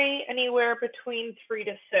carry anywhere between 3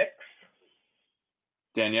 to 6.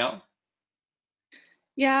 Danielle?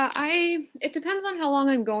 Yeah, it depends on how long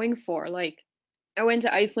I'm going for. Like, I went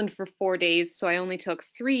to Iceland for 4 days, so I only took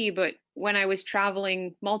 3, but when I was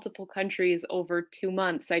traveling multiple countries over 2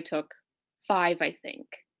 months, I took 5, I think.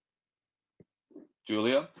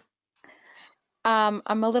 Julia? I'm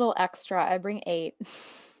a little extra. I bring 8.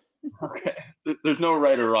 Okay. There's no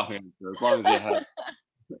right or wrong answer as long as you have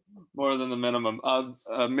more than the minimum.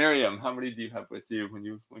 Miriam, how many do you have with you when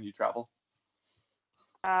you travel?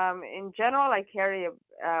 In general, I carry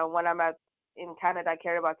when I'm in Canada, I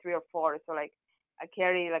carry about 3 or 4. So like I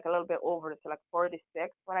carry like a little bit over, so like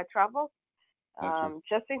 46 when I travel. Gotcha.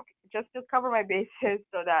 Just to cover my bases,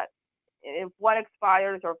 so that if one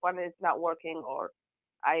expires or if one is not working or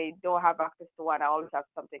I don't have access to one, I always have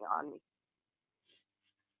something on me.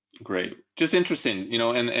 Great. Just interesting,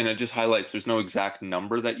 and it just highlights there's no exact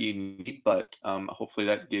number that you need, but hopefully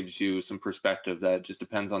that gives you some perspective that just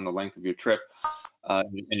depends on the length of your trip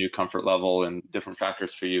and your comfort level and different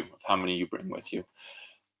factors for you of how many you bring with you.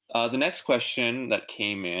 The next question that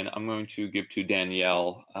came in, I'm going to give to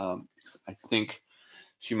Danielle. I think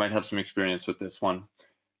she might have some experience with this one.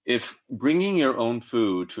 If bringing your own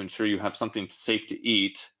food to ensure you have something safe to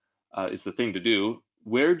eat is the thing to do,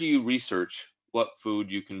 where do you research what food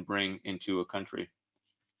you can bring into a country?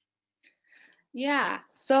 Yeah,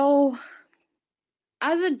 so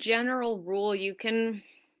as a general rule, do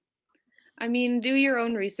your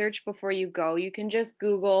own research before you go. You can just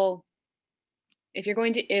Google, if you're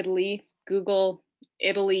going to Italy, Google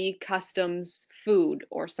Italy customs food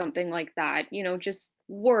or something like that. Just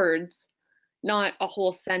words, not a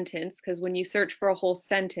whole sentence, because when you search for a whole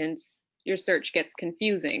sentence, your search gets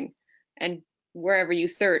confusing. And wherever you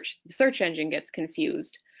search, the search engine gets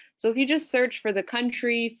confused. So if you just search for the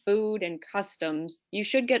country, food, and customs, you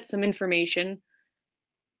should get some information.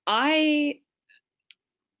 I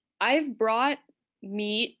I've brought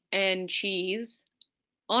meat and cheese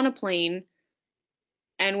on a plane,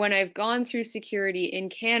 and when I've gone through security in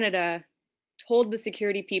Canada, told the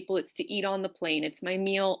security people it's to eat on the plane. It's my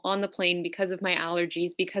meal on the plane because of my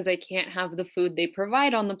allergies, because I can't have the food they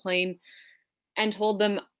provide on the plane, and told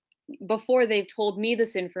them before they've told me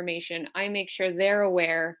this information, I make sure they're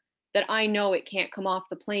aware that I know it can't come off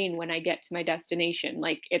the plane when I get to my destination.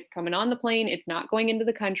 Like, it's coming on the plane, it's not going into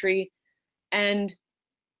the country. And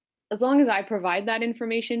as long as I provide that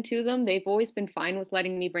information to them, they've always been fine with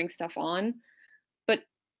letting me bring stuff on. But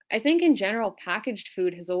I think in general, packaged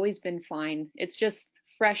food has always been fine. It's just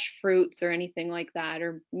fresh fruits or anything like that,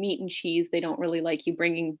 or meat and cheese, they don't really like you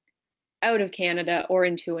bringing out of Canada or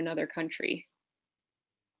into another country.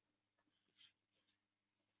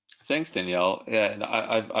 Thanks, Danielle. Yeah, and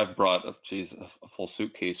I've brought, a full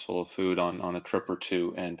suitcase full of food on a trip or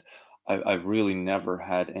two, and I've really never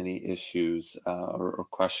had any issues or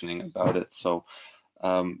questioning about it. So,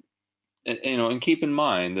 um, and keep in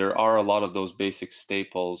mind there are a lot of those basic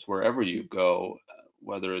staples wherever you go,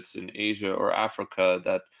 whether it's in Asia or Africa,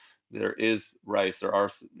 that there is rice. There are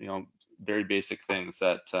very basic things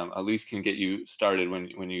that at least can get you started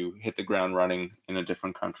when you hit the ground running in a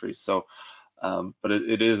different country. So. But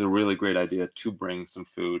it is a really great idea to bring some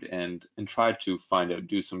food and try to find out,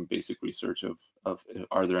 do some basic research of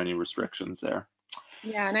are there any restrictions there.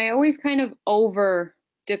 Yeah, and I always kind of over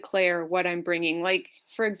declare what I'm bringing. Like,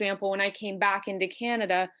 for example, when I came back into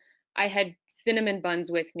Canada, I had cinnamon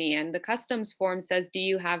buns with me, and the customs form says, "Do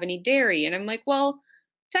you have any dairy?" And I'm like, "Well,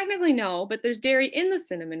 technically no, but there's dairy in the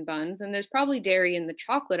cinnamon buns, and there's probably dairy in the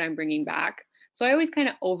chocolate I'm bringing back." So I always kind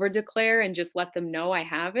of over declare and just let them know I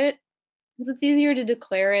have it, because it's easier to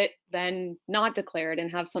declare it than not declare it and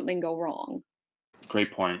have something go wrong.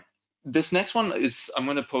 Great point. This next one is I'm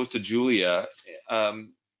going to pose to Julia.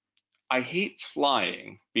 Um, I hate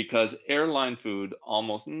flying because airline food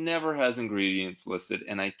almost never has ingredients listed,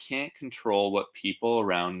 and I can't control what people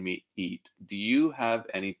around me eat. Do you have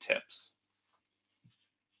any tips?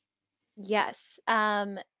 Yes.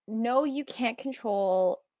 No, you can't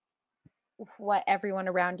control what everyone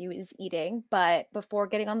around you is eating, but before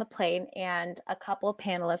getting on the plane, and a couple of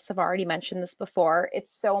panelists have already mentioned this before,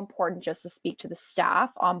 it's so important just to speak to the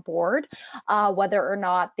staff on board, whether or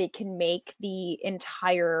not they can make the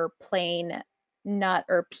entire plane nut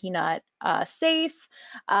or peanut safe.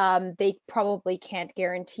 They probably can't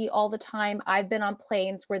guarantee all the time. I've been on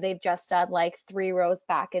planes where they've just done like 3 rows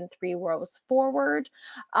back and 3 rows forward.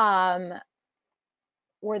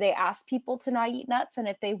 Where they asked people to not eat nuts, and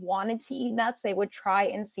if they wanted to eat nuts, they would try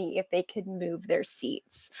and see if they could move their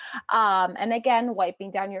seats. And again,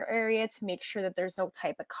 wiping down your area to make sure that there's no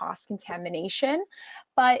type of cross contamination.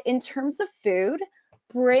 But in terms of food,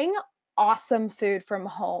 bring awesome food from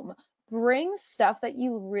home. Bring stuff that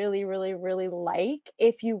you really, really, really like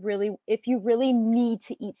if you really need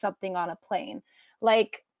to eat something on a plane.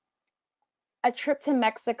 Like a trip to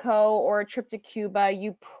Mexico or a trip to Cuba,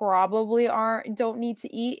 you probably don't need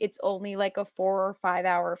to eat. It's only like a 4 or 5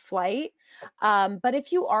 hour flight. But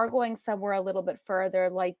if you are going somewhere a little bit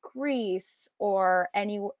further, like Greece or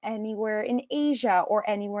anywhere in Asia or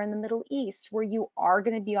anywhere in the Middle East, where you are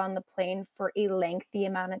going to be on the plane for a lengthy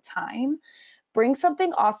amount of time, bring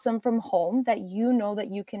something awesome from home that you know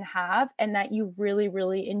that you can have and that you really,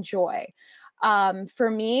 really enjoy.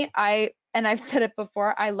 For me, I've said it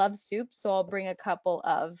before, I love soup, so I'll bring a couple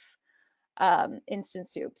of instant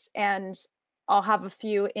soups, and I'll have a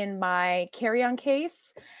few in my carry-on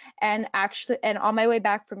case. And on my way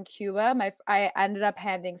back from Cuba, I ended up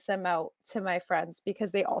handing some out to my friends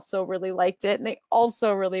because they also really liked it and they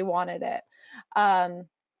also really wanted it. Um,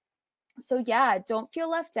 so yeah, don't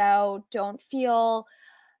feel left out. Don't feel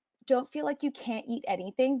like you can't eat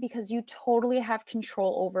anything, because you totally have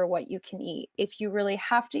control over what you can eat. If you really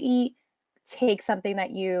have to eat, take something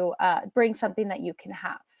that you bring something that you can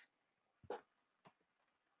have.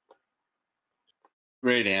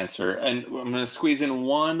 Great answer. And I'm going to squeeze in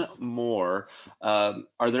one more.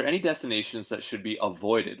 Are there any destinations that should be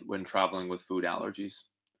avoided when traveling with food allergies?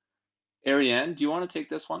 Ariane, do you want to take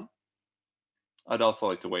this one? I'd also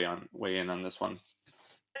like to weigh in on this one.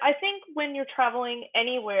 I think when you're traveling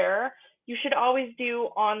anywhere, you should always do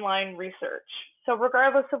online research. So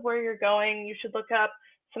regardless of where you're going, you should look up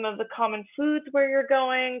some of the common foods where you're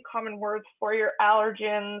going, common words for your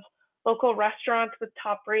allergens, local restaurants with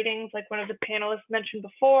top ratings, like one of the panelists mentioned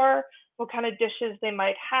before, what kind of dishes they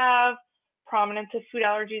might have, prominence of food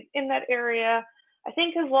allergies in that area. I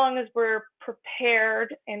think as long as we're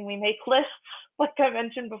prepared and we make lists, like I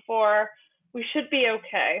mentioned before, we should be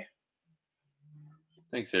okay.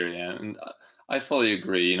 Thanks, Ariane. And I fully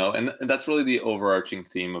agree, and that's really the overarching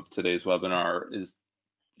theme of today's webinar is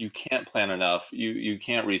you can't plan enough. You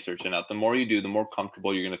can't research enough. The more you do, the more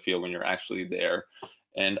comfortable you're going to feel when you're actually there.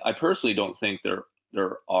 And I personally don't think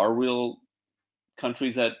there are real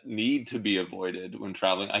countries that need to be avoided when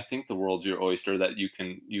traveling. I think the world's your oyster, that you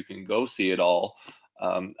can go see it all.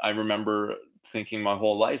 I remember thinking my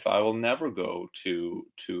whole life I will never go to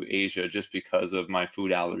Asia just because of my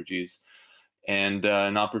food allergies. And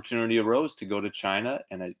an opportunity arose to go to China,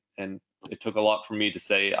 and it took a lot for me to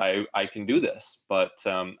say I can do this. But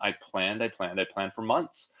I planned for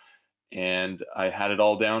months, and I had it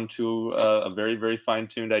all down to a very, very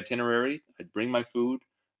fine-tuned itinerary. I'd bring my food.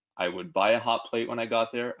 I would buy a hot plate when I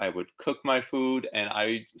got there. I would cook my food, and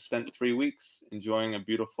I spent 3 weeks enjoying a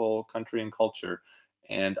beautiful country and culture.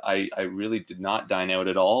 And I really did not dine out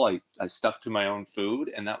at all. I stuck to my own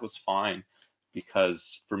food, and that was fine,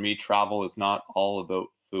 because for me, travel is not all about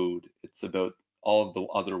food. It's about all of the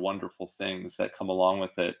other wonderful things that come along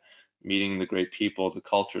with it, meeting the great people, the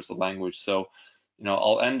cultures, the language. So,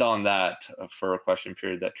 I'll end on that for a question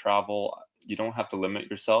period, that travel, you don't have to limit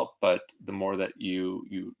yourself, but the more that you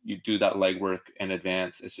do that legwork in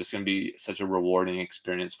advance, it's just going to be such a rewarding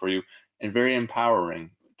experience for you, and very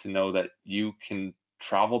empowering to know that you can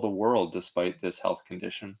travel the world despite this health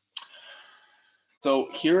condition. So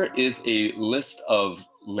here is a list of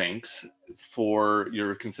links for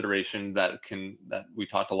your consideration that we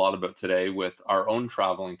talked a lot about today, with our own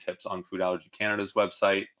traveling tips on Food Allergy Canada's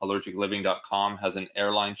website. Allergicliving.com has an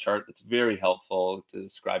airline chart that's very helpful to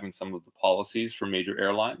describing some of the policies for major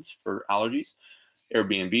airlines for allergies.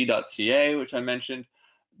 Airbnb.ca, which I mentioned,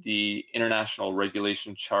 the international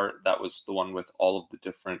regulation chart, that was the one with all of the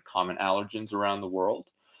different common allergens around the world.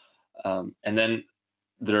 And then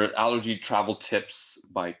there are allergy travel tips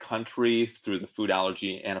by country through the Food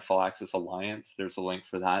Allergy Anaphylaxis Alliance. There's a link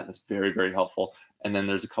for that. That's very, very helpful. And then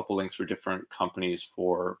there's a couple links for different companies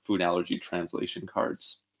for food allergy translation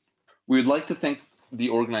cards. We would like to thank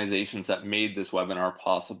the organizations that made this webinar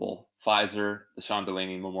possible: Pfizer, the Sean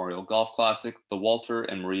Delaney Memorial Golf Classic, the Walter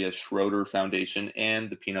and Maria Schroeder Foundation,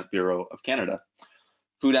 and the Peanut Bureau of Canada.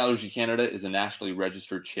 Food Allergy Canada is a nationally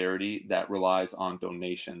registered charity that relies on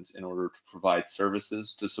donations in order to provide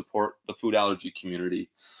services to support the food allergy community,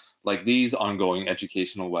 like these ongoing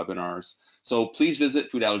educational webinars. So please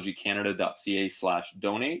visit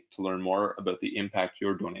foodallergycanada.ca/donate to learn more about the impact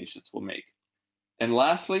your donations will make. And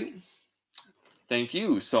lastly, thank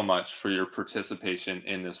you so much for your participation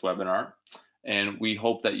in this webinar. And we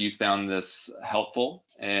hope that you found this helpful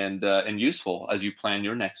and useful as you plan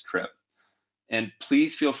your next trip. And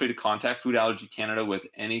please feel free to contact Food Allergy Canada with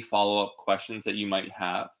any follow-up questions that you might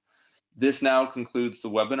have. This now concludes the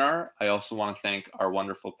webinar. I also want to thank our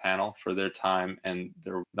wonderful panel for their time and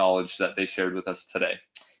their knowledge that they shared with us today.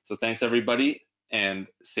 So thanks everybody, and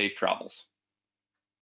safe travels.